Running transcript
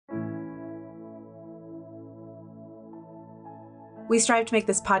We strive to make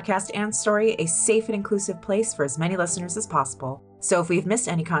this podcast and story a safe and inclusive place for as many listeners as possible. So if we've missed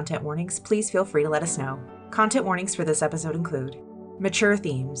any content warnings, please feel free to let us know. Content warnings for this episode include mature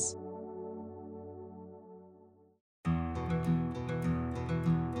themes.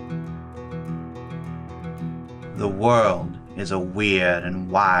 The world is a weird and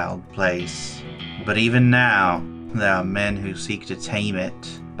wild place, but even now, there are men who seek to tame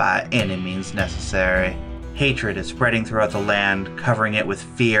it by any means necessary. Hatred is spreading throughout the land, covering it with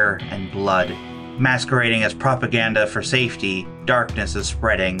fear and blood. Masquerading as propaganda for safety, darkness is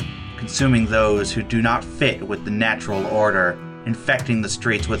spreading, consuming those who do not fit with the natural order. Infecting the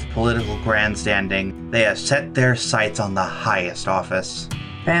streets with political grandstanding, they have set their sights on the highest office.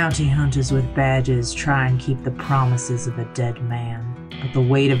 Bounty hunters with badges try and keep the promises of a dead man, but the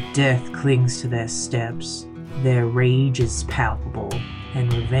weight of death clings to their steps. Their rage is palpable,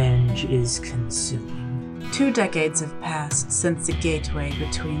 and revenge is consuming. 2 decades have passed since the gateway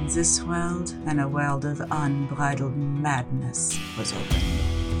between this world and a world of unbridled madness was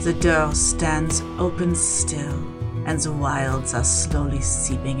opened. The door stands open still, and the wilds are slowly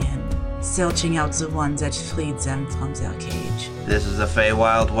seeping in, searching out the ones that freed them from their cage. This is the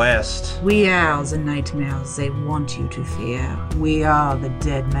Feywild West. We are the nightmares they want you to fear. We are the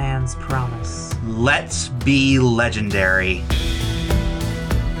dead man's promise. Let's be legendary.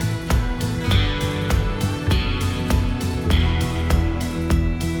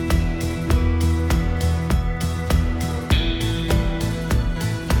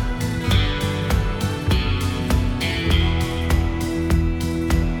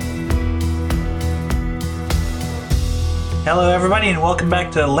 Hello, everybody, and welcome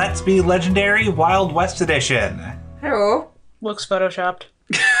back to Let's Be Legendary Wild West Edition. Hello. Looks photoshopped.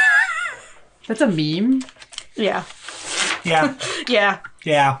 That's a meme? Yeah. Yeah. Yeah.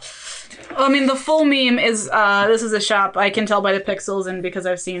 Yeah. I mean, the full meme is, this is a shop. I can tell by the pixels and because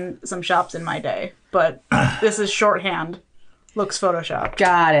I've seen some shops in my day. But this is shorthand. Looks photoshopped.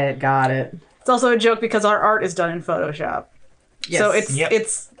 Got it. It's also a joke because our art is done in Photoshop. Yes. So it's Yep.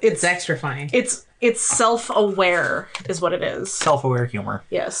 It's extra funny. It's self-aware is what it is. Self-aware humor.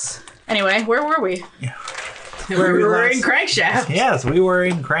 Yes. Anyway, where were we? We're in Crankshaft. Yes, we were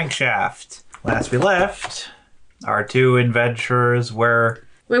in Crankshaft. Last we left, our two adventurers were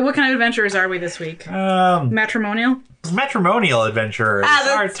Wait, what kind of adventurers are we this week? Matrimonial? matrimonial adventurers. Ah,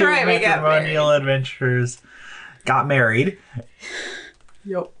 that's our two right, we got matrimonial adventurers got married.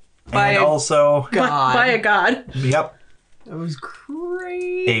 Yep. And also, By a god. yep, That was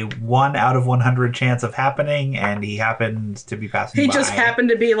great. a 1 out of 100 chance of happening, and he happened to be passing He by. just happened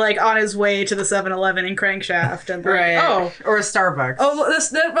to be like on his way to the 7-Eleven in Crankshaft and like, Right. oh, Or a Starbucks.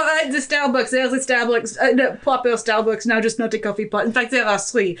 the Starbucks. There's the Starbucks. The proper Starbucks now, just not a coffee pot. In fact, there are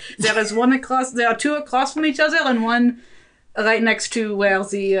 3. There is one across. There are 2 across from each other, and one right next to where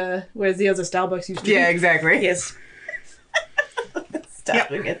the other Starbucks used to be. Yeah, exactly. Yes.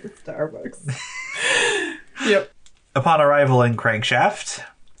 Stopping at the Starbucks. Yep. Upon arrival in Crankshaft,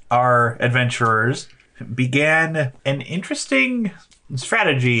 our adventurers began an interesting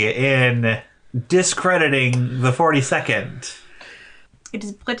strategy in discrediting the 42nd. It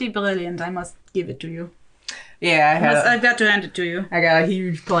is pretty brilliant. I must give it to you. Yeah, I've got to hand it to you. I got a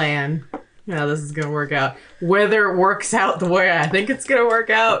huge plan. How this is gonna work out. Whether it works out the way I think it's gonna work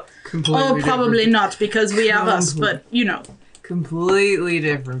out, completely Oh, probably different. not because we are us. But you know. Completely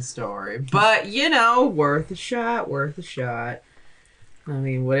different story. But, you know, worth a shot. I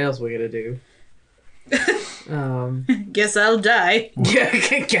mean, what else we gonna do? Guess I'll die.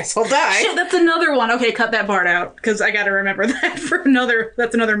 Yeah, guess I'll die. Shit, that's another one. Okay, cut that part out because I got to remember that for another.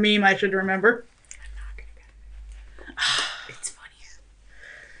 That's another meme I should remember. It's funny.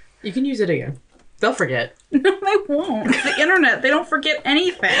 You can use it again. They'll forget. No, they won't. It's the internet. They don't forget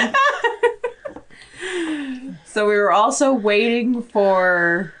anything. So we were also waiting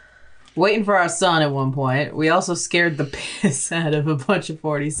for our son at one point. We also scared the piss out of a bunch of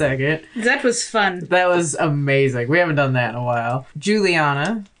 42nd. That was fun. That was amazing. We haven't done that in a while.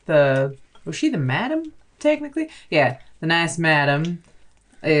 Juliana, was she the madam, technically? Yeah, the nice madam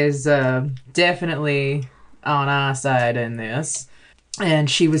is definitely on our side in this. And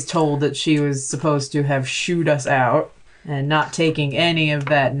she was told that she was supposed to have shooed us out and not taking any of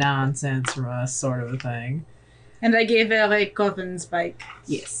that nonsense from us, sort of a thing. And I gave her a coffin spike.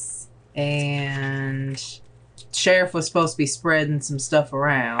 Yes. And sheriff was supposed to be spreading some stuff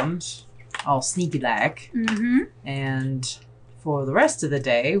around, all sneaky-like. Mm-hmm. And for the rest of the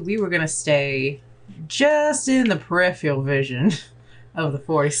day, we were going to stay just in the peripheral vision of the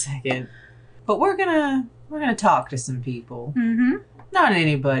 42nd. But we're gonna talk to some people. Mm-hmm. Not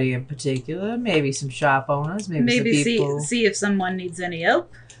anybody in particular. Maybe some shop owners. Maybe some people. see if someone needs any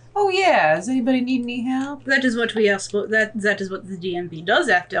help. Oh yeah. Does anybody need any help? That is what we are that is what the DMV does,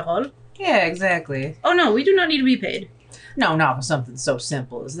 after all. Yeah, exactly. Oh no, we do not need to be paid. No, not for something so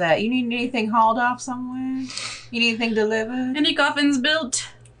simple as that. You need anything hauled off somewhere? You need anything delivered? Any coffins built?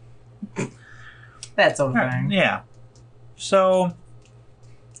 That sort of thing. Yeah. So,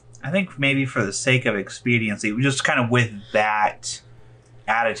 I think maybe for the sake of expediency, just kind of with that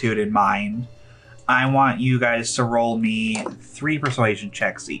attitude in mind, I want you guys to roll me 3 persuasion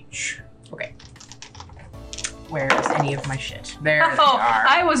checks each. Okay. Where is any of my shit? There they Oh, are.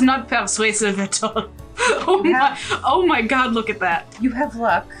 I was not persuasive at all. Oh my god, look at that. You have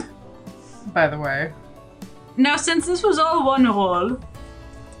luck, by the way. Now, since this was all one roll,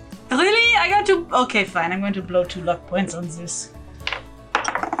 really? I got to... Okay, fine. I'm going to blow 2 luck points on this.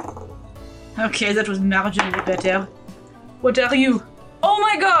 Okay, that was marginally better. What are you? Oh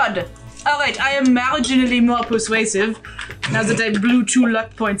my god! Alright, I am marginally more persuasive now that I blew 2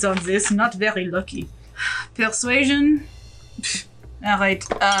 luck points on this. Not very lucky. Persuasion. Alright,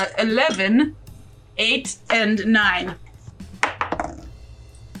 11, 8, and 9.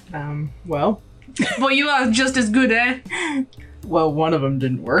 Well, Well, you are just as good, eh? well, one of them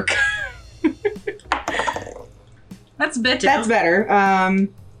didn't work. That's better. That's better.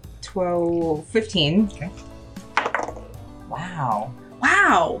 12, 15. Okay. Wow.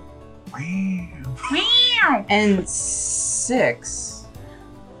 Wow. Wow. And 6.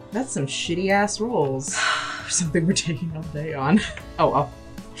 That's some shitty ass rolls. For something we're taking all day on. Oh, well.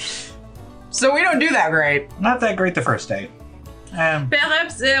 So we don't do that great. Not that great the first day.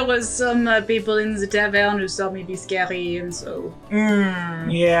 Perhaps there was some people in the tavern who saw me be scary, and so...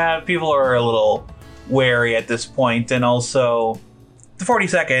 Yeah, people are a little wary at this point, and also the 40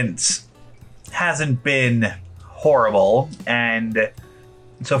 seconds hasn't been horrible, and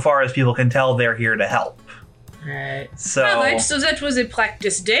so far as people can tell, they're here to help. Right. So, Alright, so that was a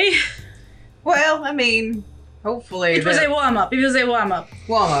practice day. Well, I mean, hopefully. It was a warm-up.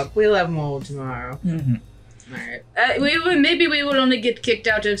 warm up. We'll have more tomorrow. Mhm. Alright. Maybe we will only get kicked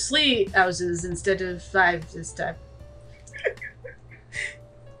out of 3 houses instead of 5 this time.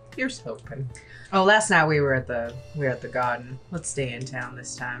 Here's hoping. Oh, last night we were at the garden. Let's stay in town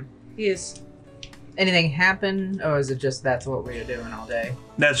this time. Yes. Anything happen, or is it just that's what we were doing all day?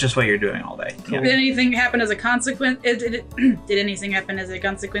 that's just what you're doing all day. Did anything happen as a consequence? Did anything happen as a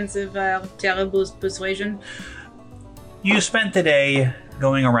consequence of terrible persuasion? You spent the day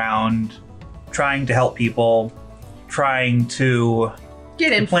going around trying to help people, trying to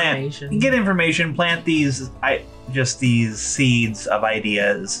Get information. get information, plant these seeds of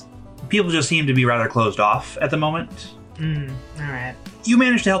ideas. People just seem to be rather closed off at the moment. Alright. You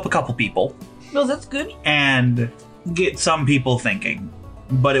managed to help a couple people Well, that's good. and get some people thinking,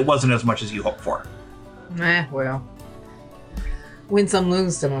 but it wasn't as much as you hoped for. Well. Win some,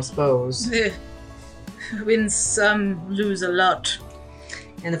 lose some, I suppose. Win some, lose a lot.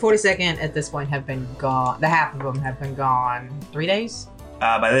 And the 42nd at this point have been gone. The half of them have been gone 3 days?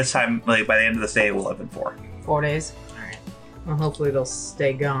 By this time, by the end of this day, it will have been 4. 4 days? Alright. Well, hopefully they'll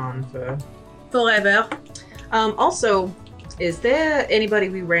stay gone for... Forever. Also, is there anybody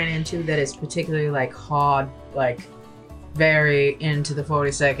we ran into that is particularly, hard, very into the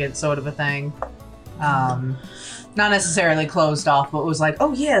 42nd sort of a thing? Not necessarily closed off, but was like,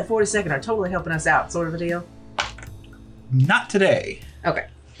 oh yeah, the 42nd are totally helping us out sort of a deal? Not today. Okay.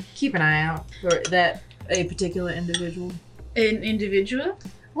 Keep an eye out for that, a particular individual. An individual?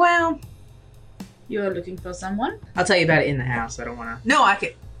 Well, You are looking for someone? I'll tell you about it in the house. I don't want to... No, I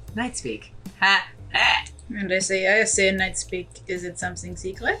could... Night speak. Ha! Ha! And I say night speak. Is it something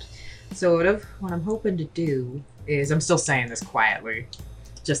secret? Sort of. What I'm hoping to do is... I'm still saying this quietly.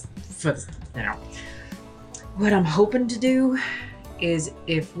 Just for the... What I'm hoping to do is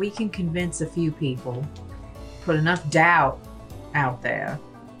if we can convince a few people, put enough doubt out there,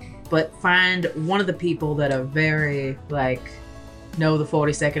 but find one of the people that are very, know the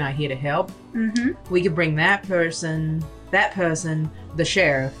 42nd are here to help, we could bring that person, the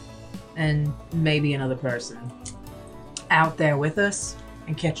sheriff, and maybe another person out there with us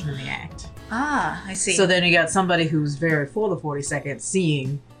and catch them in the act. Ah, I see. So then you got somebody who's very for the 42nd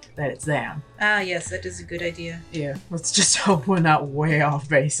seeing that it's them. Ah, yes, that is a good idea. Yeah, let's just hope we're not way off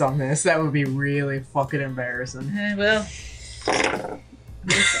base on this. That would be really fucking embarrassing. Well,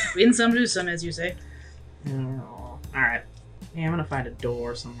 win some, lose some, as you say. Oh, alright. Yeah, I'm gonna find a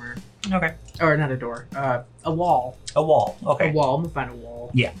door somewhere. Okay. Or not a door, a wall. A wall. Okay. A wall, I'm gonna find a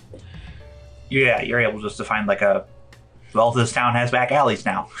wall. Yeah, you're able just to find well, this town has back alleys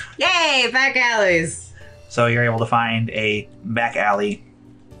now. Yay, back alleys! So you're able to find a back alley,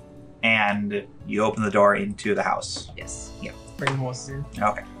 and you open the door into the house. Yes. Yeah. Bring the horses in.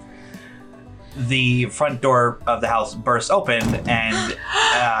 Okay. The front door of the house bursts open, and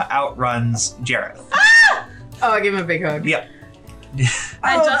out runs Jareth. Oh, I give him a big hug. Yep.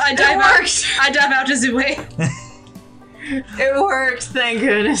 I dive out of the way. It worked, thank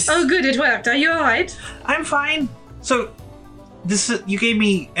goodness. Oh, good, it worked. Are you alright? I'm fine. So, you gave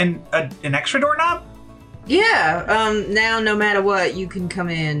me an extra doorknob? Yeah, now no matter what, you can come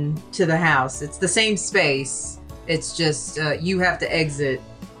in to the house. It's the same space. It's just you have to exit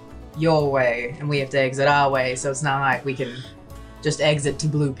your way, and we have to exit our way, so it's not like we can just exit to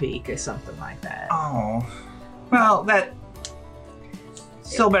Blue Peak or something like that. Oh. Well, that...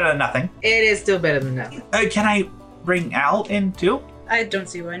 Still better than nothing. It is still better than nothing. Can I bring Al in, too? I don't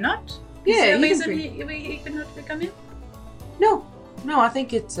see why not. Yeah, Is there a you reason can he could not come in? No, I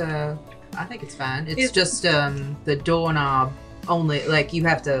think it's fine. It's just the doorknob only, like, you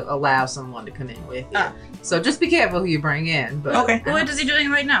have to allow someone to come in with you. Ah. So just be careful who you bring in. But Okay. What is he doing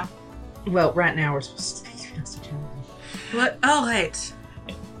right now? Well, right now we're supposed to be Master Talon. What? Oh, right.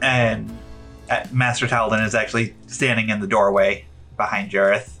 And Master Talden is actually standing in the doorway behind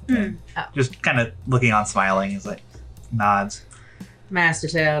Jareth. Hmm. Oh. Just kind of looking on, smiling. He's like, nods. Master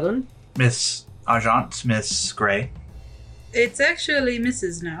Talon. Miss Argent, Miss Gray, It's actually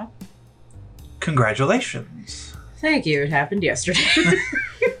Mrs. now. congratulations. Thank you. It happened yesterday.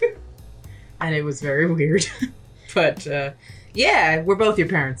 And it was very weird. But, yeah, we're both your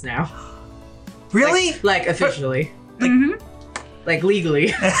parents now. Really? Like officially. Mm-hmm. Like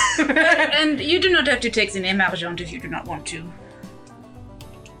legally. And you do not have to take the name Argent if you do not want to.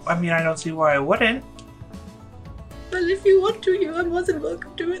 I mean, I don't see why I wouldn't. But if you want to, you are more than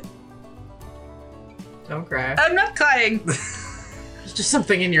welcome to it. Don't cry. I'm not crying. There's just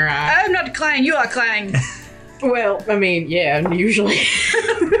something in your eye. I'm not crying. You are crying. Well, I mean, yeah, usually.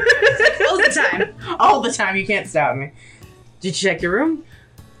 All the time. All the time. You can't stop me. Did you check your room?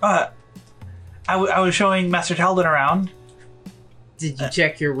 I was showing Master Talden around. Did you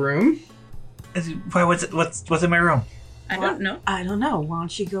check your room? Why? What's in my room? I don't know. I don't know. Why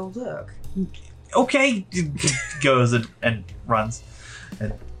don't you go look? Okay, goes and runs,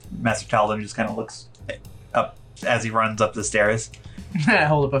 and Master Talden just kind of looks up as he runs up the stairs. I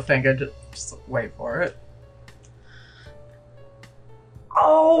hold up a finger. Just wait for it.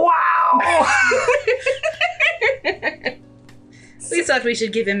 Oh wow! We thought we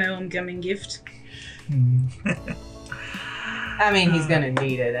should give him a homecoming gift. I mean, he's gonna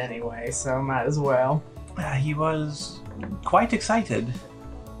need it anyway, so might as well. He was quite excited.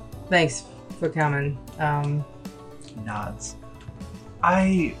 Thanks for coming. He nods.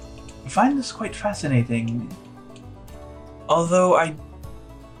 I find this quite fascinating. Although I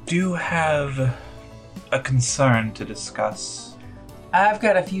do have a concern to discuss. I've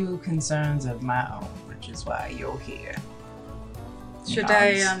got a few concerns of my own, which is why you're here. Should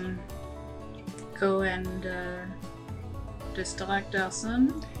Nods. I go and distract our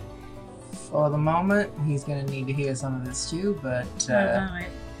son? For the moment, he's gonna need to hear some of this too, but Alright.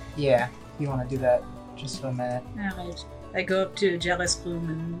 yeah, you wanna do that just for a minute. Alright. I go up to Jareth's room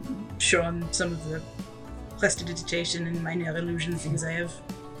and show him some of the prestidigitation and minor illusion things I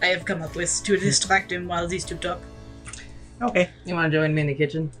have come up with to distract him while these two talk. Okay. You wanna join me in the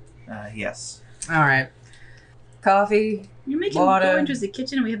kitchen? Yes. Alright. Coffee? You make him Water. go into the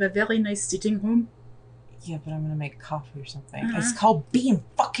kitchen and we have a very nice sitting room. Yeah, but I'm gonna make coffee or something. Uh-huh. It's called being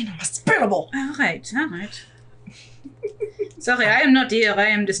fucking hospitable. Alright. Sorry, I am not here. I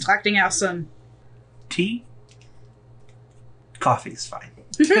am distracting our son. Tea? Coffee's fine.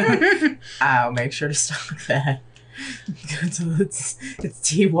 I'll make sure to stock that. So it's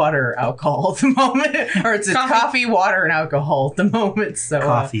tea, water, alcohol at the moment, or it's coffee, water, and alcohol at the moment. So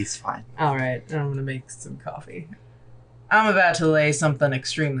Coffee's fine. all right, I'm gonna make some coffee. I'm about to lay something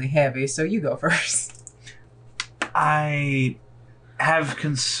extremely heavy, so you go first. I have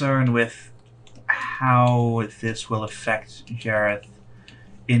concern with how this will affect Jareth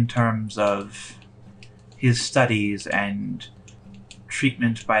in terms of his studies and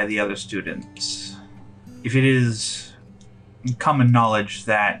treatment by the other students. If it is common knowledge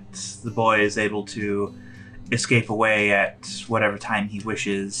that the boy is able to escape away at whatever time he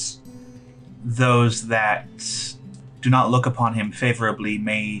wishes, those that do not look upon him favorably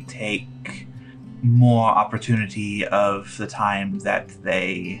may take more opportunity of the time that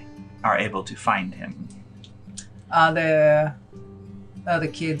they are able to find him. Are there other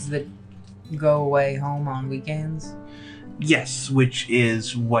kids that go away home on weekends? Yes, which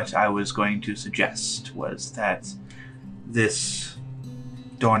is what I was going to suggest, was that this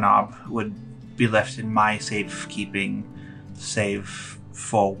doorknob would be left in my safekeeping, save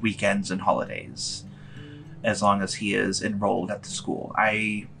for weekends and holidays, as long as he is enrolled at the school.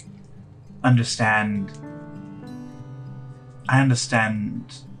 I understand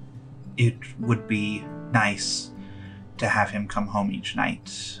it would be nice to have him come home each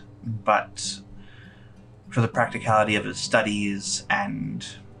night, but for the practicality of his studies and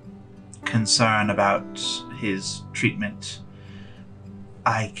concern about his treatment,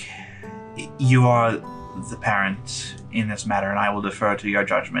 you are the parent in this matter, and I will defer to your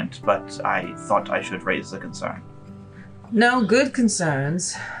judgment, but I thought I should raise the concern. No, good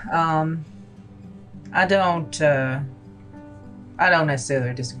concerns. I don't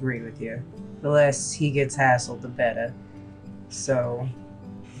necessarily disagree with you. The less he gets hassled, the better. So,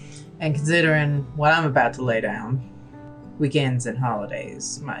 and considering what I'm about to lay down, weekends and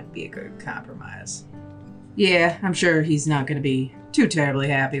holidays might be a good compromise. Yeah, I'm sure he's not going to be too terribly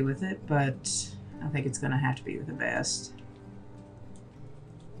happy with it, but I think it's going to have to be with the best.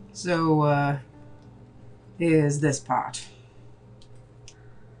 So, here's this part.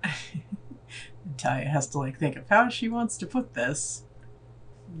 Talia has to think of how she wants to put this.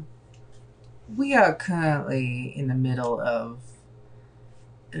 We are currently in the middle of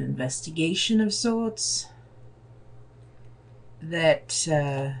an investigation of sorts that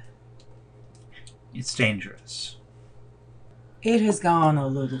It's dangerous. it has gone a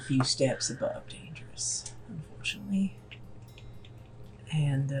little few steps above dangerous, unfortunately.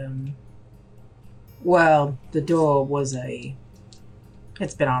 And well, the door was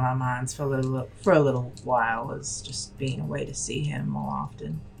it's been on our minds for a little while, as just being a way to see him more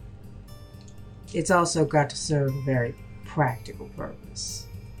often. It's also got to serve a very practical purpose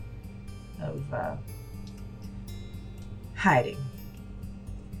of hiding.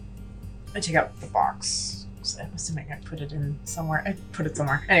 I take out the box. So I'm assuming I put it in somewhere. I put it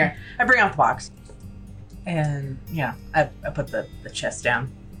somewhere. Anyway, I bring out the box. And, I put the chest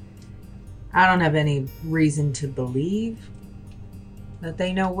down. I don't have any reason to believe that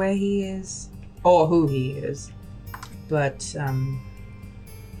they know where he is or who he is. But,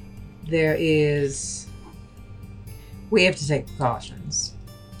 we have to take precautions,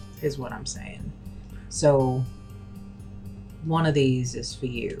 is what I'm saying. So, one of these is for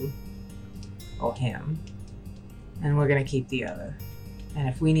you, or him, and we're gonna keep the other. And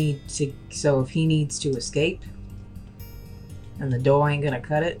if he needs to escape, and the door ain't gonna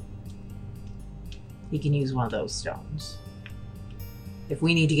cut it, he can use one of those stones. If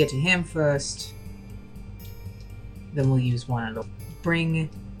we need to get to him first, then we'll use one of them. Bring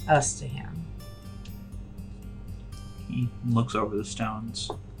us to him. He looks over the stones.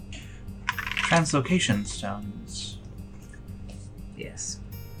 Translocation stones. Yes.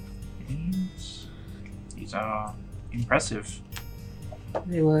 These are impressive.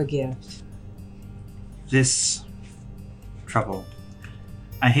 They were a gift. This trouble,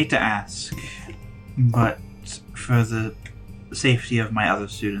 I hate to ask, but for the safety of my other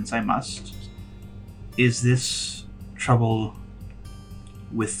students, I must. Is this trouble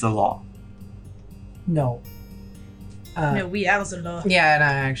with the law? No. No, we are the law. Yeah, and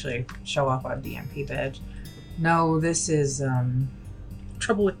I actually show off our DMP badge. No, this is,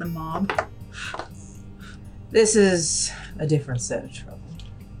 Trouble with the mob. this is a different set of trouble.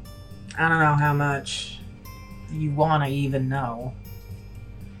 I don't know how much you want to even know,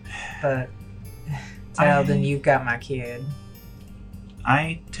 but Talden, you've got my kid.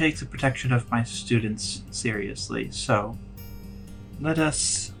 I take the protection of my students seriously, so let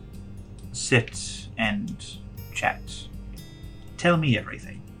us sit and chat. Tell me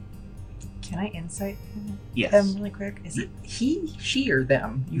everything. Can I insight Yes. them really quick? Is it he, she, or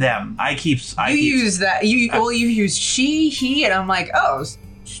them? Them. I keep. Use that. You use she, he, and I'm like, oh,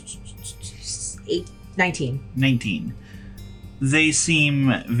 19. 19. They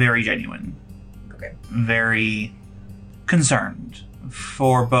seem very genuine. Okay. Very concerned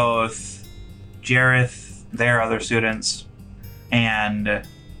for both Jareth, their other students, and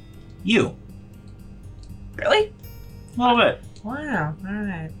you. Really? A little bit. Wow. All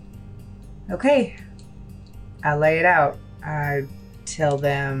right. Okay. I lay it out. I tell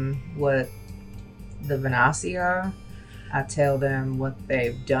them what the Venasi are. I tell them what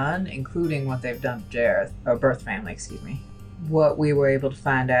they've done, including what they've done to Jareth, or Birth Family, excuse me. What we were able to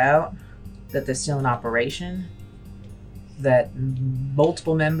find out, that they're still in operation, that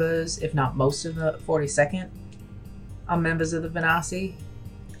multiple members, if not most of the 42nd, are members of the Venasi,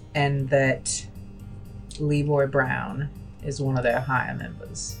 and that Leroy Brown is one of their higher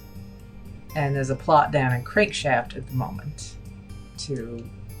members. And there's a plot down in Crankshaft at the moment to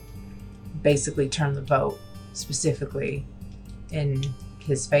basically turn the vote specifically in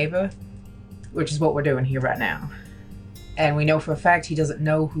his favor. which is what we're doing here right now. And we know for a fact he doesn't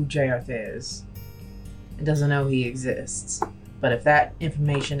know who Jareth is. He doesn't know he exists. But if that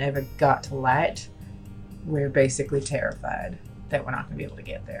information ever got to light, we're basically terrified that we're not going to be able to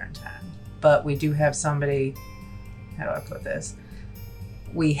get there in time. But we do have somebody, how do I put this?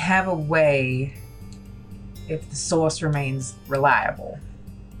 We have a way, if the source remains reliable,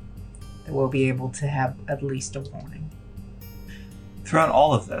 that we'll be able to have at least a warning. Throughout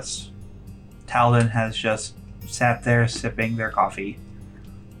all of this, Talden has just sat there sipping their coffee,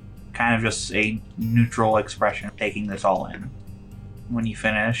 kind of just a neutral expression, taking this all in. When you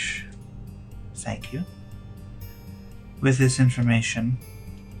finish, thank you. With this information,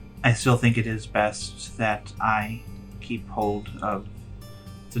 I still think it is best that I keep hold of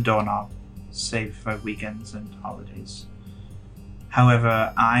the doorknob, save for weekends and holidays.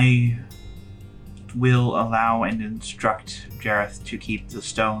 However, I will allow and instruct Jareth to keep the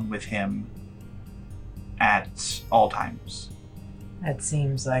stone with him at all times. That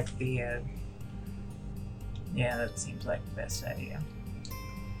seems like the best idea.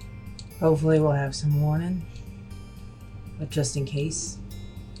 Hopefully we'll have some warning. But just in case,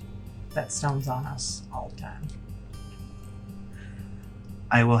 that stone's on us all the time.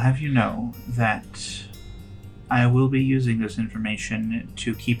 I will have you know that I will be using this information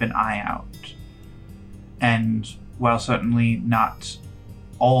to keep an eye out. And while certainly not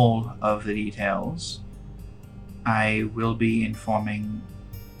all of the details, I will be informing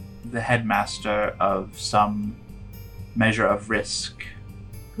the headmaster of some measure of risk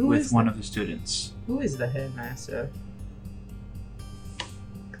with one of the students. Who is the headmaster?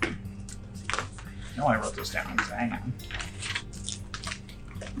 No, I wrote this down. Hang on.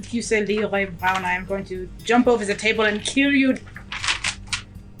 If you say Leroy Brown, I am going to jump over the table and kill you.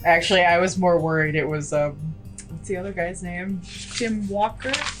 Actually, I was more worried it was, what's the other guy's name? Jim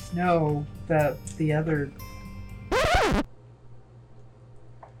Walker? No, the other...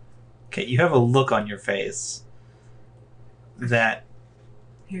 Okay, you have a look on your face that...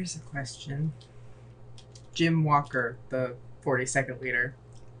 Here's a question. Jim Walker, the 42nd leader.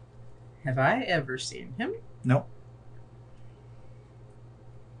 Have I ever seen him? Nope.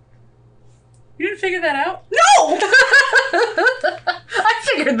 You didn't figure that out? No! I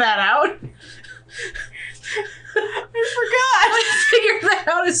figured that out. I figured that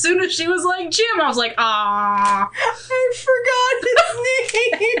out as soon as she was like Jim. I was like, ah. I forgot his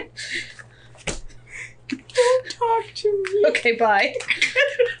name. Don't talk to me. Okay, bye.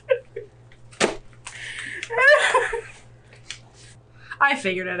 I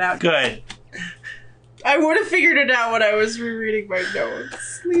figured it out. Good. I would have figured it out when I was rereading my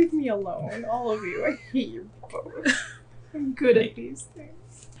notes. Leave me alone, all of you. I hate you both. I'm good at these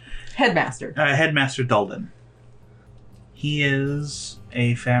things. Headmaster. Headmaster Dalden. He is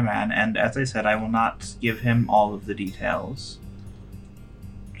a fair man, and as I said, I will not give him all of the details.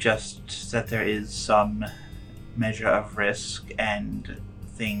 Just that there is some measure of risk and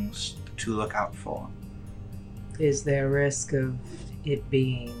things to look out for. Is there a risk of it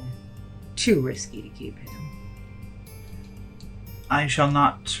being too risky to keep him? I shall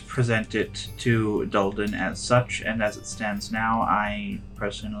not present it to Dalden as such, and as it stands now, I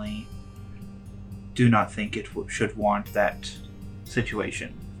personally do not think it should warrant that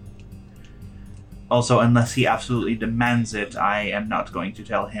situation. Also, unless he absolutely demands it, I am not going to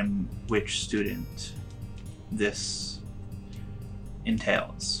tell him which student this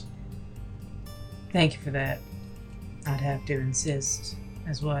entails. Thank you for that. I'd have to insist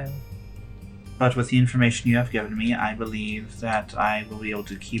as well. But with the information you have given me, I believe that I will be able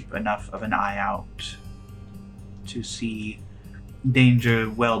to keep enough of an eye out to see danger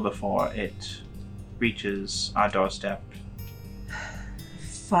well before it reaches our doorstep.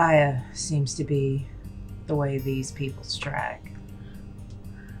 Fire seems to be the way these people strike.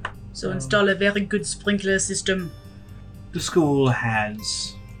 So install a very good sprinkler system. The school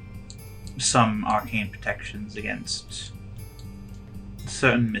has some arcane protections against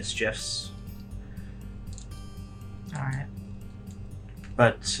certain mischiefs. Alright.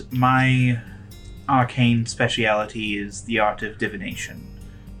 But my arcane speciality is the art of divination.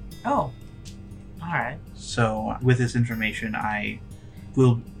 Oh. Alright. So, with this information, I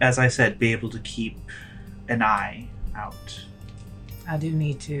will, as I said, be able to keep an eye out. I do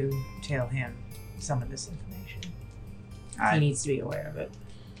need to tell him some of this information. He needs to be aware of it.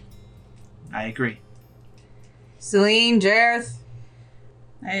 I agree. Celine, Jareth.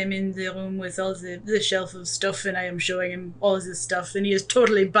 I am in the room with all the shelf of stuff, and I am showing him all this stuff, and he is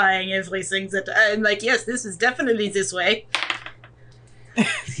totally buying everything that I'm like, yes, this is definitely this way.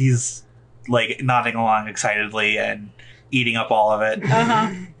 He's like nodding along excitedly and eating up all of it.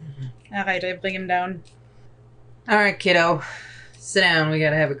 Uh-huh. Alright, I bring him down. All right, kiddo. Sit down. We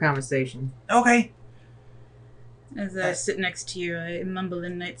gotta have a conversation. Okay. As I sit next to you, I mumble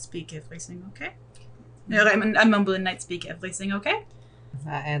in night speak everything, okay? I mumble in night speak everything, okay?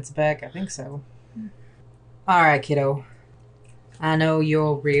 I answer back. I think so. All right, kiddo. I know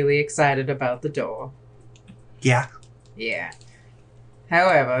you're really excited about the door. Yeah. Yeah.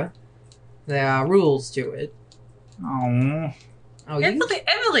 However, there are rules to it. Oh. Oh, you?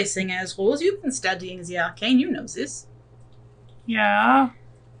 Everything has rules. You've been studying the arcane. You know this. Yeah.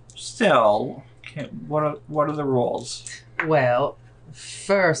 Still. Okay, what are the rules? Well,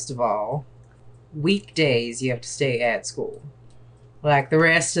 first of all, weekdays you have to stay at school. Like the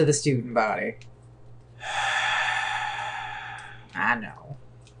rest of the student body. I know.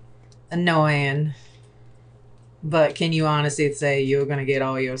 Annoying. But can you honestly say you're gonna get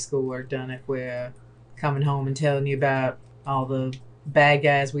all your schoolwork done if we're coming home and telling you about all the bad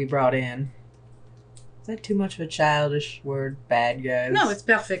guys we brought in? Is that too much of a childish word, bad guys? No, it's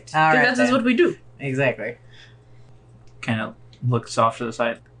perfect. All right, Because that's then. what we do. Exactly. Kind of looks off to the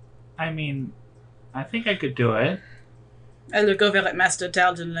side. I mean, I think I could do it. I look over at Master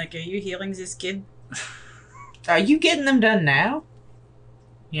Talden like, are you hearing this kid? Are you getting them done now?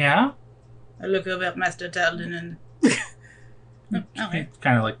 Yeah? I look over at Master Talden and... Oh, okay.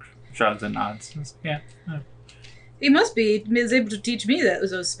 Kind of like shrugs and nods. Yeah. He must be able to teach me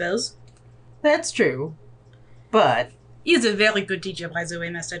those spells. That's true. But He's a very good teacher, by the way,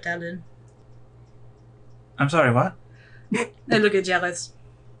 Master Talden. I'm sorry, what? I look at Jareth.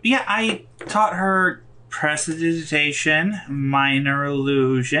 Yeah, I taught her Prestidigitation, Minor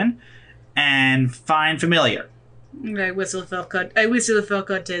Illusion, and Fine Familiar. I whistle for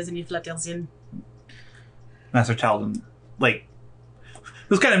Cortez and he flutters in. Master Talden, like,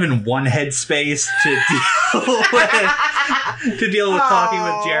 was kind of in one headspace to deal with talking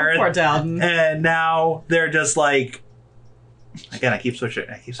with Jared. Poor Talden. And now they're just like, again, I keep switching.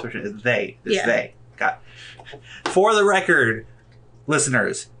 It's they. It's Yeah. they. Got. For the record,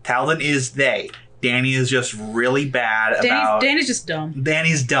 listeners, Talden is they. Danny is just really bad about. Danny's just dumb.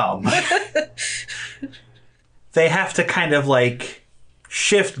 Danny's dumb. They have to kind of like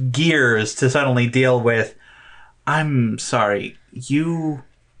shift gears to suddenly deal with. I'm sorry, you.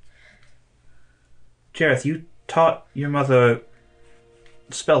 Jareth, you taught your mother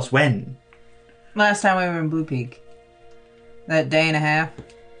spells when? Last time we were in Blue Peak. That day and a half.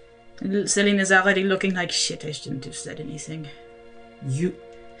 Selena's already looking like shit. I shouldn't have said anything. You.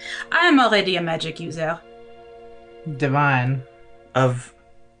 I am already a magic user. Divine. Of.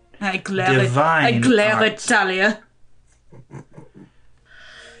 I glare Divine at arts. Talia.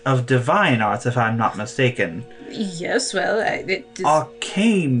 Of divine arts, if I'm not mistaken. Yes, well, it is...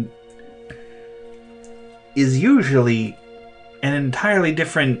 Arcane is usually an entirely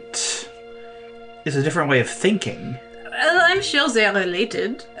different. Is a different way of thinking. Well, I'm sure they're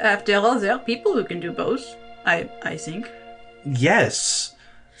related. After all, there are people who can do both. I think. Yes,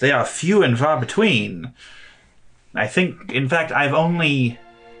 they are few and far between. I think, in fact, I've only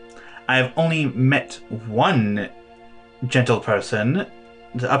met one gentle person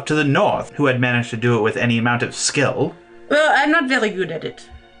up to the north who had managed to do it with any amount of skill. Well, I'm not very good at it.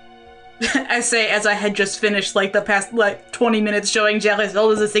 I say as I had just finished, like, the past, 20 minutes showing Jareth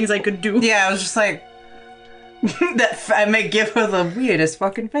all of the things I could do. Yeah, I was just like... I may give her the weirdest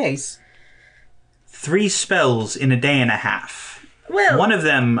fucking face. 3 spells in a day and a half. Well... One of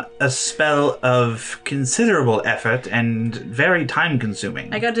them a spell of considerable effort and very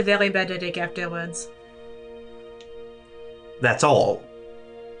time-consuming. I got a very bad headache afterwards. That's all.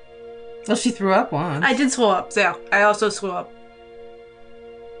 Well, she threw up once. I did throw up, there. I also threw up.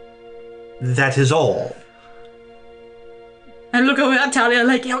 That is all. I look over at Talia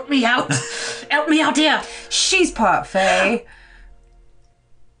like, help me out. Help me out here. She's part Fae.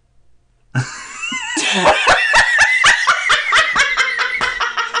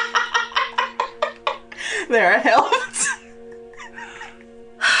 There, it helped.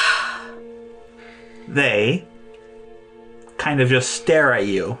 They kind of just stare at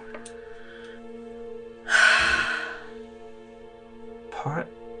you. Part?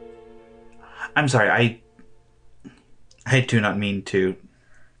 I'm sorry, I do not mean to.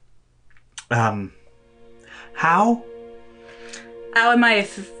 How? How am I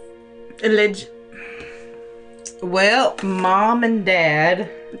Well, Mom and Dad.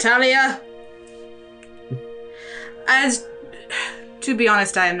 Talia? To be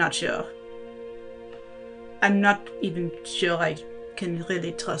honest, I am not sure. I'm not even sure I can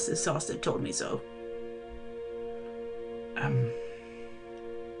really trust the source that told me so.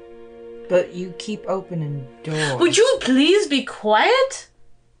 But you keep opening doors. Would you please be quiet?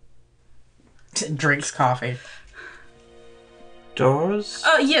 Drinks coffee. Doors?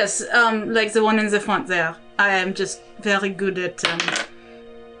 Yes, like the one in the front there. I am just very good at,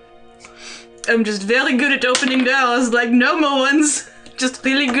 I'm just very good at opening doors, like normal ones. Just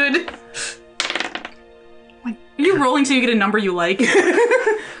really good. Are you rolling so you get a number you like?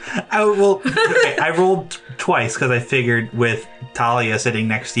 I rolled twice because I figured with Talia sitting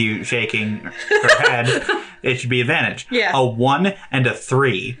next to you shaking her head, it should be advantage. Yeah. A 1 and a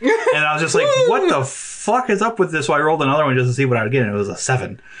 3. And I was just like, what the fuck is up with this? So I rolled another one just to see what I would get, and it was a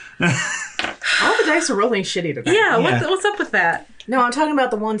 7. All the dice are rolling shitty tonight. Yeah, Yeah. what's up with that? No, I'm talking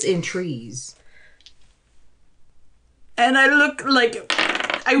about the ones in trees. And I look like,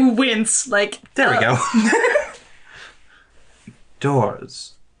 I wince, like... There we go.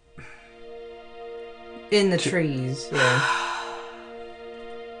 Doors. In the trees, yeah.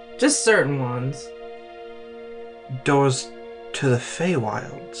 Just certain ones. Doors to the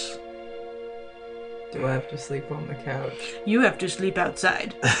Feywilds. Do I have to sleep on the couch? You have to sleep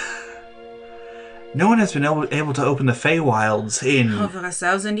outside. No one has been able to open the Feywilds in... Over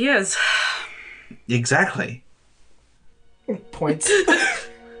 1,000 years. Exactly. Points.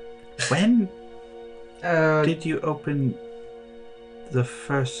 When Uh, did you open the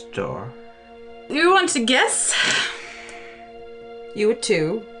first door? You want to guess? you were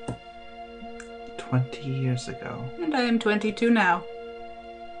 2. 20 years ago. And I am 22 now.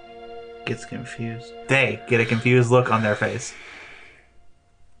 Gets confused. They get a confused look on their face.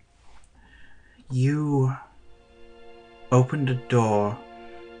 You opened a door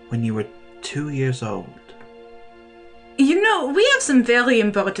when you were 2 years old. You know, we have some very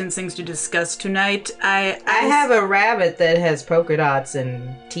important things to discuss tonight. I have a rabbit that has polka dots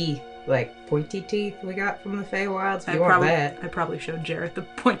and teeth, like pointy teeth we got from the Feywilds. If you want that. I probably showed Jareth the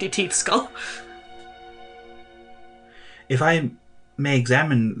pointy teeth skull. If I may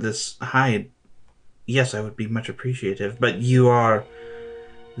examine this hide, yes, I would be much appreciative. But you are...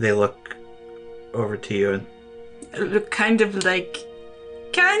 They look over to you and... Look kind of that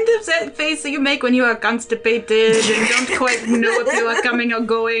face that you make when you are constipated and don't quite know if you are coming or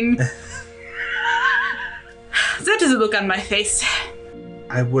going. That is a look on my face.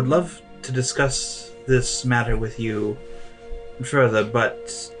 I would love to discuss this matter with you further,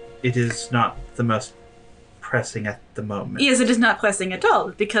 but it is not the most pressing at the moment. Yes, it is not pressing at all,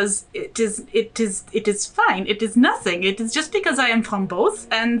 because it is fine. It is nothing. It is just because I am from both,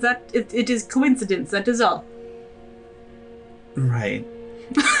 and that it is coincidence, that is all. Right.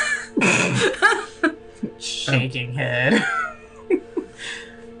 Shaking head.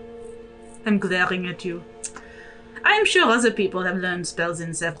 I'm glaring at you. I am sure other people have learned spells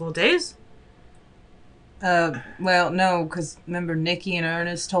in several days. Well, no, because remember Nikki and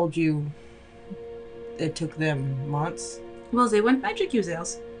Ernest told you it took them months? Well, they weren't magic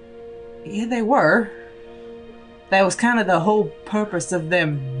users. Yeah, they were. That was kind of the whole purpose of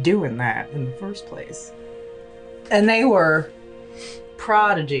them doing that in the first place. And they were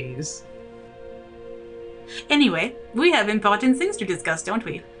prodigies. Anyway, we have important things to discuss, don't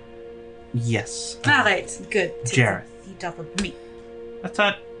we? Yes. All right, good. Take Jareth. the feet off of me. I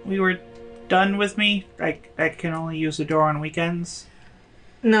thought we were done with me. I can only use the door on weekends.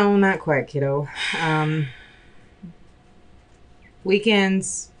 No, not quite, kiddo.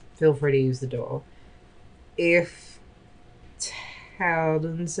 Weekends, feel free to use the door. If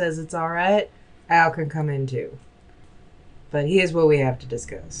Talden says it's alright, Al can come in too. But here's what we have to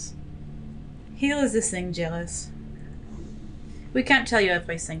discuss. Here is this thing, Jareth. We can't tell you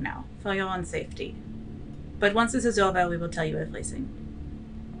everything now, for your own safety. But once this is over, we will tell you everything.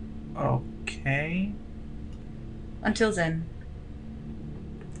 Okay. Until then,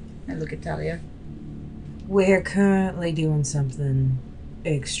 I look at Talia. We're currently doing something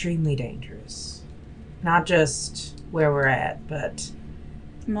extremely dangerous. Not just where we're at, but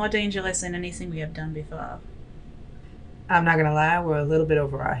More dangerous than anything we have done before. I'm not gonna lie, we're a little bit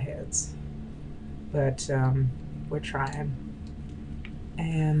over our heads. But, we're trying.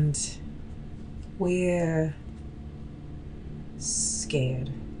 And we're scared.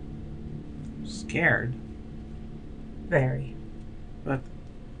 Scared. Very.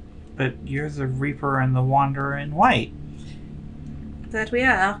 But you're the Reaper and the Wanderer in white. That we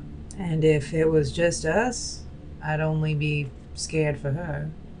are. And if it was just us, I'd only be scared for her.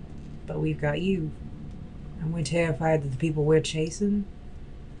 But we've got you. And we're terrified that the people we're chasing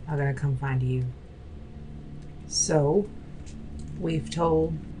are gonna come find you. So, we've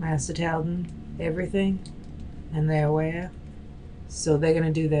told Master Talden everything, and they're aware. So they're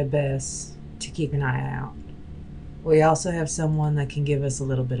gonna do their best to keep an eye out. We also have someone that can give us a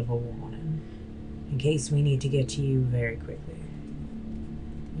little bit of a warning, in case we need to get to you very quickly.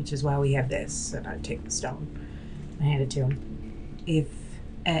 which is why we have this. And I take the stone and hand it to him. If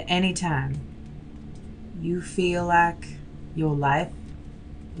at any time you feel like your life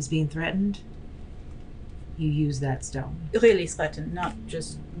is being threatened, you use that stone. Really threatened, not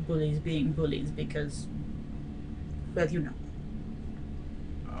just bullies being bullies, because, well, you know.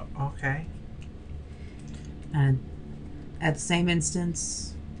 Okay. And at the same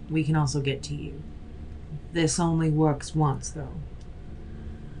instance, we can also get to you. This only works once, though.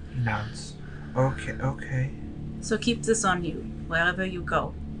 Nods. Okay. So keep this on you, wherever you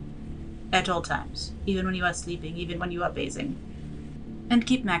go. At all times. Even when you are sleeping, even when you are bathing. And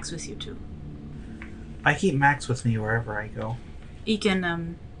keep Max with you, too. I keep Max with me wherever I go. He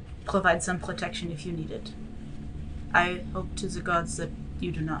can, provide some protection if you need it. I hope to the gods that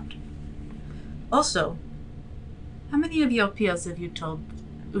you do not. Also, how many of your peers have you told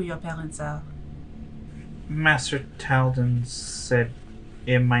who your parents are? Master Talden said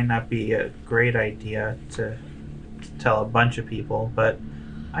it might not be a great idea to tell a bunch of people, but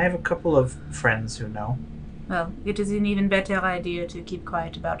I have a couple of friends who know. Well, it is an even better idea to keep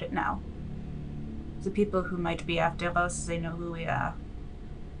quiet about it now. The people who might be after us, they know who we are.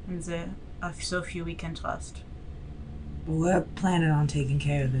 And there are so few we can trust. We're planning on taking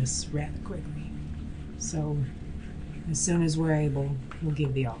care of this rather quickly. So, as soon as we're able, we'll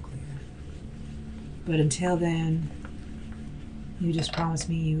give the all clear. But until then, you just promise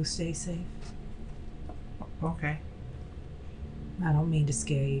me you'll stay safe. Okay. I don't mean to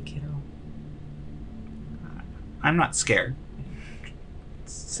scare you, kiddo. I'm not scared.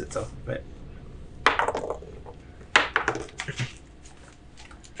 Sits up a bit.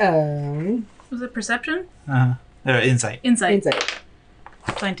 Was it perception? Insight. Insight.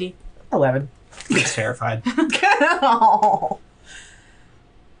 20. 11. He's terrified. Oh.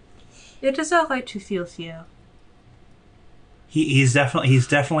 It is alright to feel fear. He's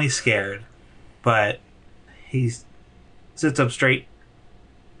definitely scared, but he sits up straight,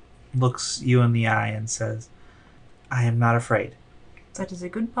 looks you in the eye, and says, "I am not afraid." That is a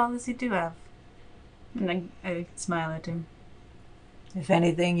good policy to have. And I smile at him. If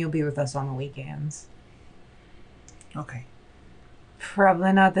anything, you'll be with us on the weekends. Okay.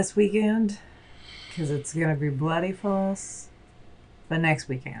 Probably not this weekend, because it's going to be bloody for us. But next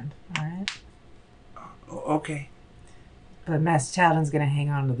weekend, alright? Okay. But Master Talon's going to hang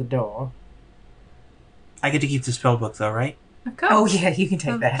on to the door. I get to keep the spell book, though, right? Of course. Oh, yeah, you can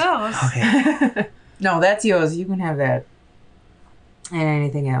take Of that. course. Okay. No, that's yours. You can have that. And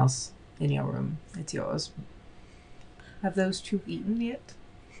anything else in your room, it's yours. Have those two eaten yet?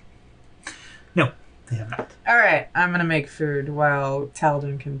 No, they have not. Alright, I'm going to make food while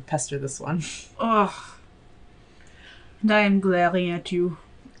Talon can pester this one. Oh. And I am glaring at you.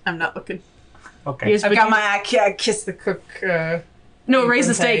 I'm not looking. Okay. Yes, I've but got you- my I kiss the cook. No, raise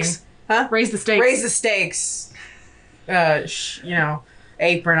the apron stakes. thing. Huh? Raise the stakes. Raise the stakes.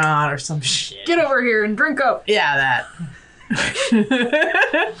 Apron on or some shit. Get over here and drink up. Yeah, that.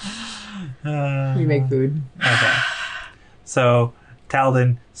 We make food. Okay. So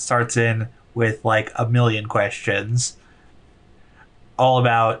Talden starts in with like a million questions, all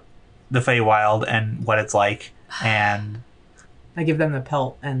about the Feywild and what it's like, and I give them the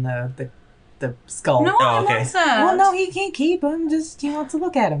pelt and the skull. No, Oh, I okay. want that. Well, no, he can't keep them. Just he wants to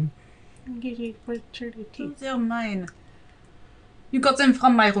look at them. Those are mine. You got them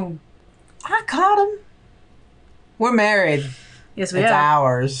from my room. I caught him. We're married. Yes, we It's are.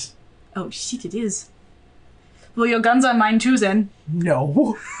 ours. Oh, shit, it is. Well, your guns are mine too, then.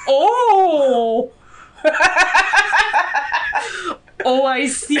 No. Oh! Oh, I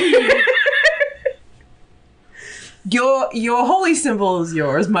see. Your holy symbol is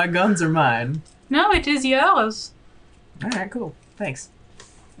yours. My guns are mine. No, it is yours. All right, cool. Thanks.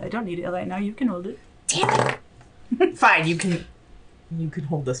 I don't need it right now. You can hold it. Damn it. Fine, you can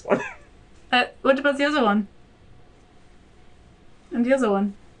hold this one. What about the other one? And the other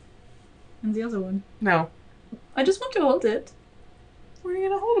one? And the other one? No. I just want to hold it. What are you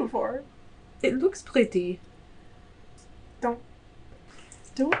gonna hold it for? It looks pretty. Don't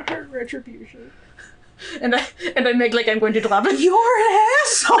hurt Retribution. And I make like I'm going to drop it. You're an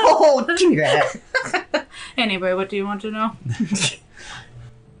asshole. Do that. Anyway, what do you want to know?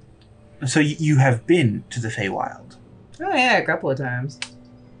 so you have been to the Feywild. Oh yeah, a couple of times.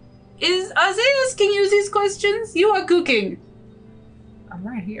 Are they asking you these questions? You are cooking. I'm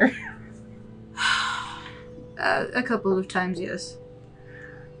right here. A couple of times, yes.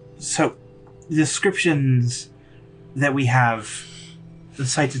 So, the descriptions that we have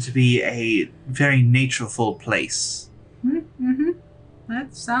cited to be a very natureful place. Mm-hmm.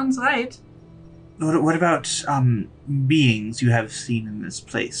 That sounds right. What about beings you have seen in this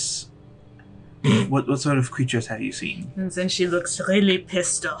place? What sort of creatures have you seen? And then she looks really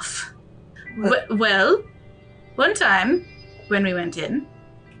pissed off. Well, one time when we went in,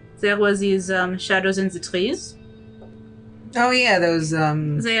 there was these shadows in the trees. Oh yeah, those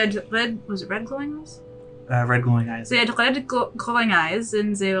They had red glowing eyes? Red glowing eyes. They had red glowing eyes,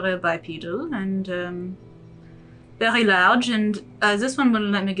 and they were bipedal and very large. And this one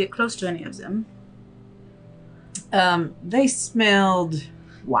wouldn't let me get close to any of them. they smelled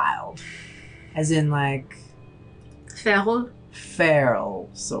wild. As in like feral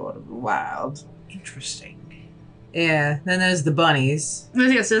sort of wild. Interesting. Yeah, then there's the bunnies.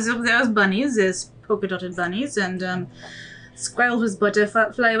 Yes, there's bunnies, there's polka dotted bunnies, and squirrels with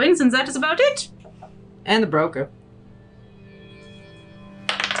butterfly wings, and that is about it. And the broker.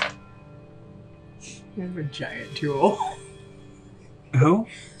 There's a giant tool. Who?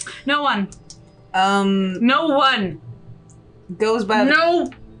 No one. No one. Goes by No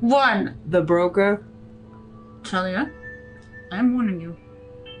one. the broker. Talia, I'm warning you.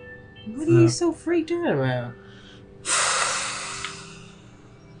 What are you so freaked out about?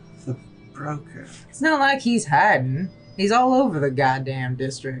 The broker. It's not like he's hiding. He's all over the goddamn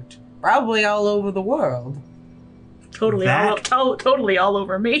district. Probably all over the world. Totally totally all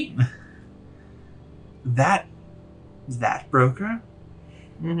over me. That broker?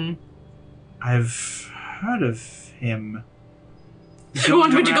 Mm-hmm. I've heard of him. You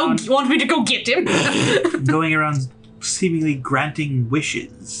want me to go get him? Going around seemingly granting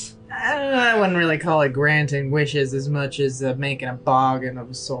wishes. I wouldn't really call it granting wishes as much as making a bargain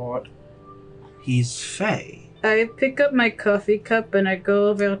of a sort. He's fey. I pick up my coffee cup and I go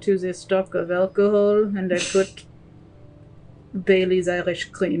over to the stock of alcohol and I put Bailey's Irish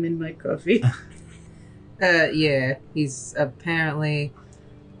cream in my coffee. Yeah, he's apparently...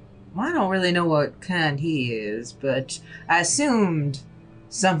 Well, I don't really know what kind he is, but I assumed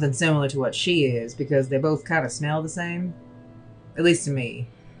something similar to what she is because they both kind of smell the same. At least to me.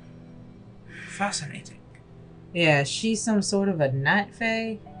 Fascinating. Yeah, she's some sort of a night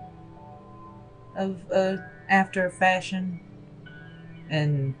fae of after fashion.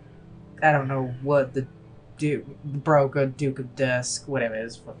 And I don't know what the broker, Duke of Dusk, whatever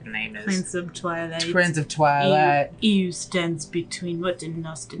his fucking name is. Prince of Twilight. Prince of Twilight. EU stands between what an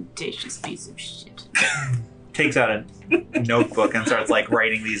ostentatious piece of shit. Takes out a notebook and starts like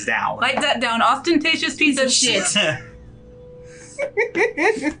writing these down. Write that down, ostentatious piece of shit.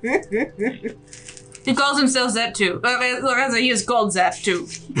 He calls himself that too. Or rather, he is called that too.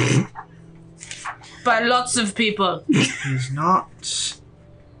 By lots of people.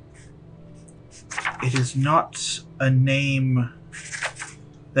 It is not a name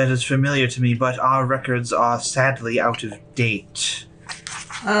that is familiar to me, but our records are sadly out of date.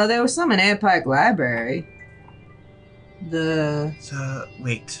 There was some in Air Pike Library. The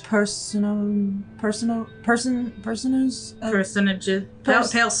wait. personages of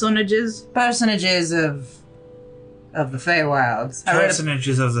the Feywilds.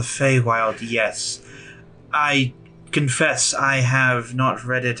 Personages of the Feywild, yes. I confess I have not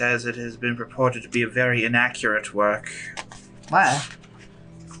read it, as it has been purported to be a very inaccurate work. Why?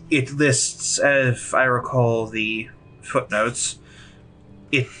 It lists, if I recall the footnotes,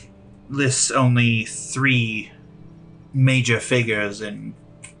 it lists only 3 major figures in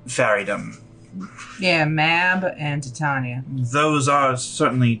fairydom. Yeah, Mab and Titania. Those are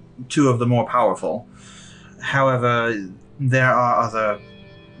certainly 2 of the more powerful. However, there are other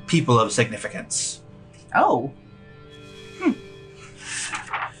people of significance. Oh.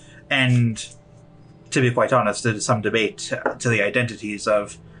 And to be quite honest, there is some debate to the identities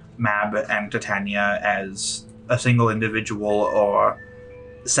of Mab and Titania as a single individual or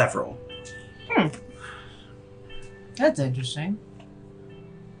several. That's interesting.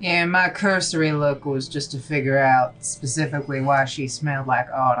 Yeah, my cursory look was just to figure out specifically why she smelled like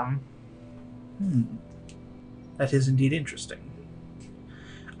autumn. That is indeed interesting.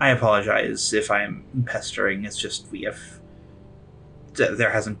 I apologize if I'm pestering. It's just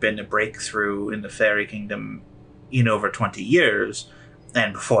there hasn't been a breakthrough in the fairy kingdom in over 20 years.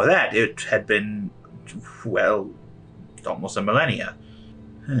 And before that, it had been, well, almost a millennia.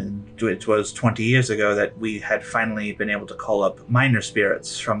 And it was 20 years ago that we had finally been able to call up minor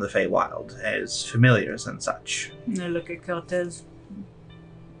spirits from the Feywild as familiars and such. No, look at Cortez.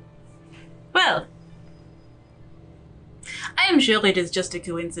 Well, I am sure it is just a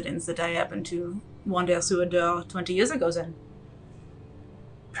coincidence that I happened to wander through a door 20 years ago then.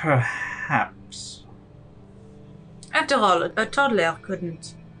 Perhaps. After all, a toddler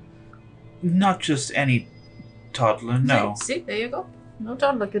couldn't. Not just any toddler, no. See, there you go. No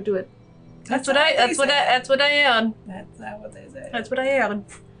toddler could do it. That's what I heard. That's not what they say. That's what I heard.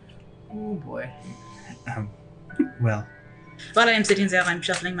 Oh boy. Well, While I am sitting there, I'm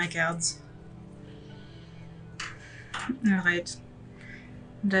shuffling my cards. Alright.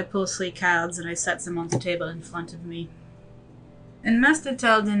 And I pull 3 cards and I set them on the table in front of me. And Master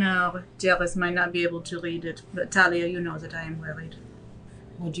Taldinar, Jareth might not be able to read it, but Talia, you know that I am worried.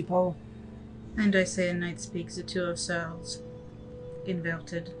 What'd you pull? And I say in Night Speak, the 2 of Swords.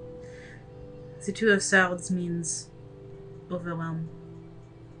 Inverted. The 2 of Swords means overwhelm.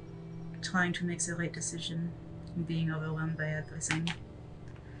 Trying to make the right decision and being overwhelmed by everything.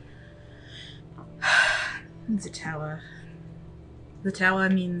 The Tower. The Tower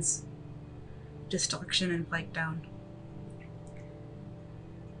means destruction and breakdown.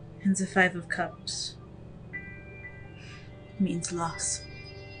 And the 5 of Cups means loss.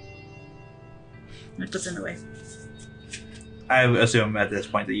 I put them away. I assume at this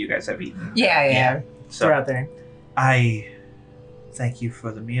point that you guys have eaten. Yeah. So We're out there. I thank you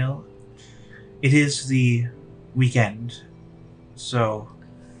for the meal. It is the weekend, so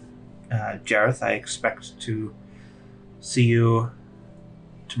Jareth, I expect to see you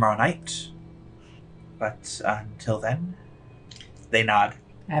tomorrow night. But until then, they nod.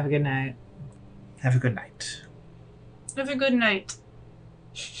 Have a good night. Have a good night. Have a good night.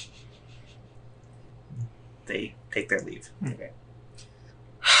 They take their leave. Okay.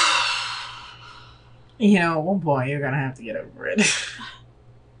 You know, at one point you're gonna have to get over it.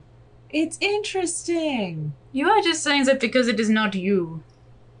 It's interesting. You are just saying that because it is not you.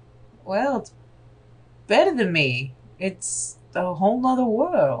 Well, it's better than me. It's a whole nother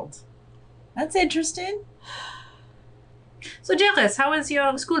world. That's interesting. So, Jareth, how is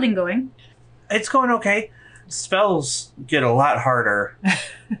your schooling going? It's going okay. Spells get a lot harder.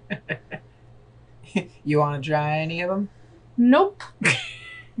 You want to try any of them? Nope.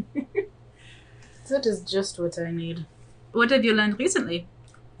 That is just what I need. What have you learned recently?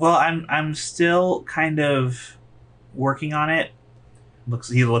 Well, I'm still kind of working on it.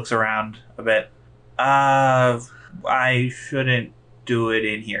 He looks around a bit. I shouldn't do it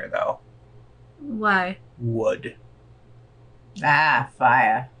in here though. Why? Wood. Ah,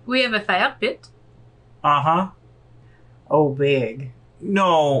 fire. We have a fire pit. Uh-huh. Oh, big.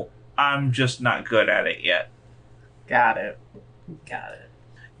 No, I'm just not good at it yet. Got it.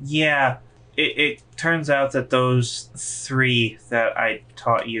 Yeah, it turns out that those 3 that I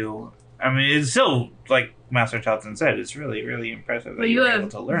taught you, I mean, it's still, like Master Chalton said, it's really, really impressive that Well, you you were are able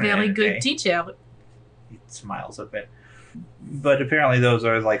to learn a it very in a good day. teacher. He smiles a bit. But apparently those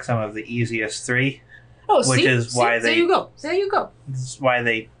are like some of the easiest 3. Oh, Which is why there they- you go. There you go. This is why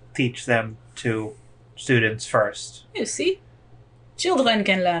they teach them to students first. You see? Children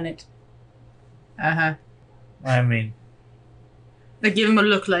can learn it. Uh-huh. I mean, I give him a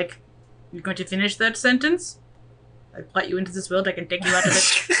look like, you're going to finish that sentence? I brought you into this world, I can take you out of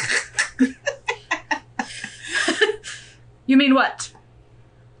it. You mean what?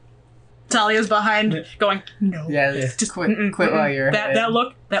 Talia's behind, going, no. Yeah, Yeah. just quit while you're ahead.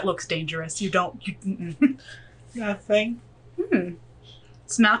 That looks dangerous. You don't. nothing.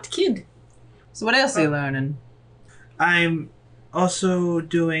 Smart kid. So what else are you learning? I'm also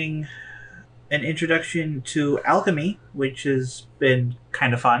doing an introduction to alchemy, which has been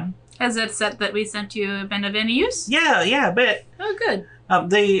kind of fun. Has that set that we sent you been of any use? Yeah, a bit. Oh, good.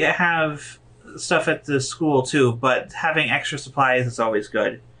 They have stuff at the school too, but having extra supplies is always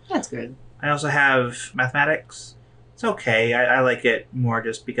good. That's good. I also have mathematics. It's okay. I like it more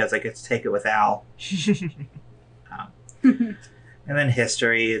just because I get to take it with Al. And then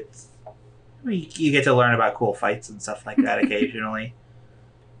history. You get to learn about cool fights and stuff like that occasionally.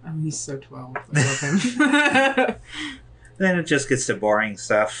 Oh, he's so 12. I love him. Then it just gets to boring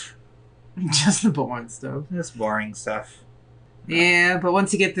stuff. Just the boring stuff. Just boring stuff. Yeah, but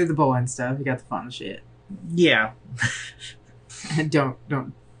once you get through the boring stuff, you got the fun shit. Yeah. And don't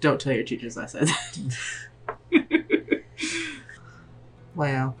tell your teachers I said that.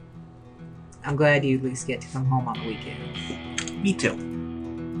 Well, I'm glad you at least get to come home on the weekends. Me too.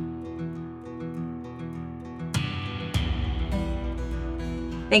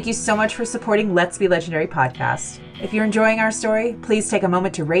 Thank you so much for supporting Let's Be Legendary podcast. If you're enjoying our story, please take a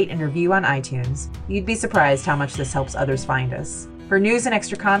moment to rate and review on iTunes. You'd be surprised how much this helps others find us. For news and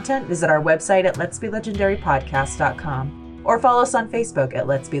extra content, visit our website at letsbelegendarypodcast.com or follow us on Facebook at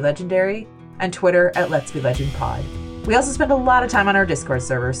Let's Be Legendary and Twitter at Let's Be Legend Pod. We also spend a lot of time on our Discord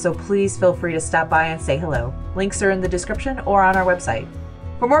server, so please feel free to stop by and say hello. Links are in the description or on our website.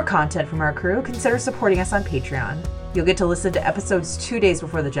 For more content from our crew, consider supporting us on Patreon. You'll get to listen to episodes 2 days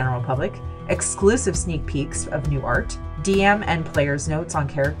before the general public, exclusive sneak peeks of new art, DM and player's notes on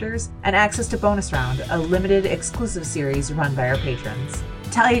characters, and access to Bonus Round, a limited exclusive series run by our patrons.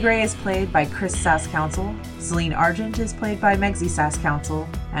 Talia Gray is played by Chris Sass-Council, Celine Argent is played by Megsy Sass-Council,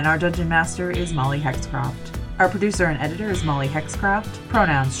 and our Dungeon Master is Molly Hexcroft. Our producer and editor is Molly Hexcroft,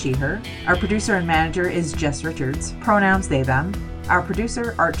 pronouns she, her. Our producer and manager is Jess Richards, pronouns they, them. Our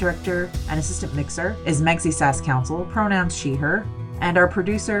producer, art director, and assistant mixer is Megsy Sass-Council, pronouns she, her. And our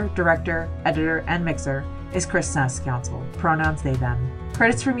producer, director, editor, and mixer is Chris Sass-Council, pronouns they, them.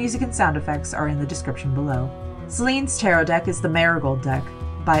 Credits for music and sound effects are in the description below. Celine's tarot deck is the Marigold deck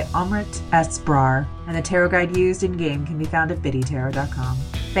by Omrit S. Brar, and the tarot guide used in-game can be found at biddytarot.com.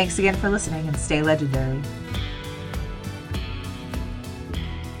 Thanks again for listening, and stay legendary.